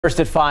First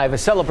at 5, a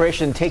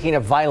celebration taking a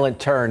violent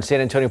turn.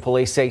 San Antonio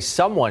police say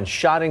someone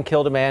shot and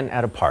killed a man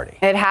at a party.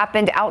 It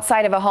happened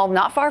outside of a home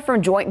not far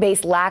from Joint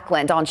Base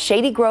Lackland on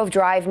Shady Grove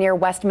Drive near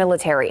West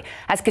Military.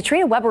 As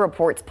Katrina Weber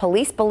reports,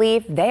 police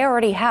believe they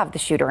already have the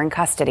shooter in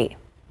custody.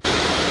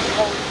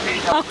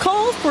 A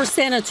call for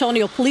San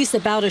Antonio police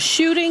about a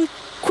shooting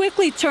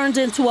quickly turned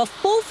into a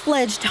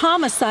full-fledged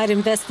homicide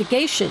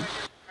investigation.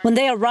 When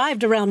they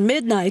arrived around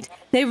midnight,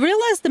 they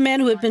realized the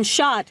man who had been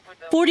shot,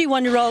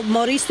 41-year-old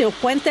Mauricio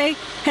Puente,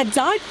 had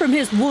died from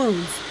his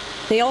wounds.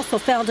 They also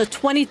found a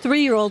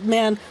 23-year-old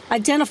man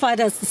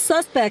identified as the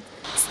suspect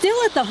still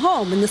at the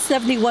home in the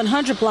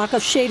 7100 block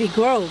of Shady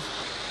Grove.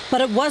 But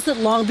it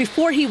wasn't long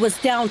before he was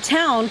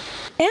downtown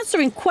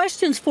answering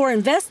questions for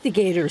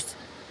investigators.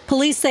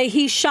 Police say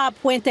he shot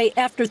Puente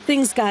after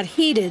things got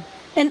heated,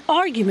 an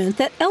argument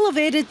that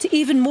elevated to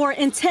even more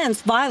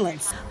intense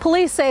violence.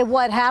 Police say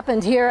what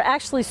happened here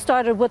actually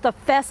started with a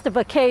festive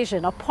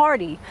occasion, a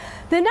party.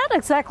 They're not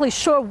exactly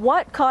sure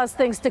what caused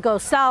things to go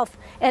south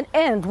and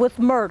end with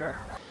murder.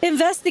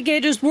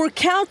 Investigators were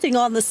counting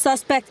on the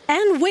suspect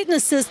and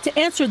witnesses to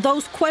answer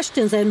those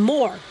questions and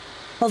more.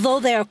 Although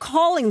they are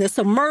calling this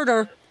a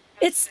murder,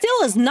 it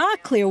still is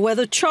not clear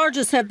whether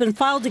charges have been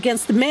filed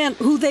against the man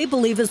who they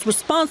believe is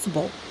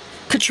responsible.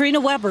 Katrina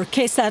Weber,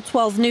 KSAT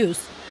 12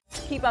 News.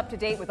 Keep up to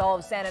date with all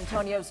of San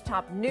Antonio's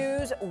top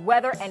news,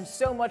 weather, and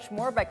so much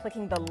more by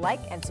clicking the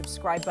like and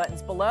subscribe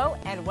buttons below.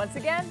 And once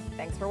again,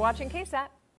 thanks for watching KSAT.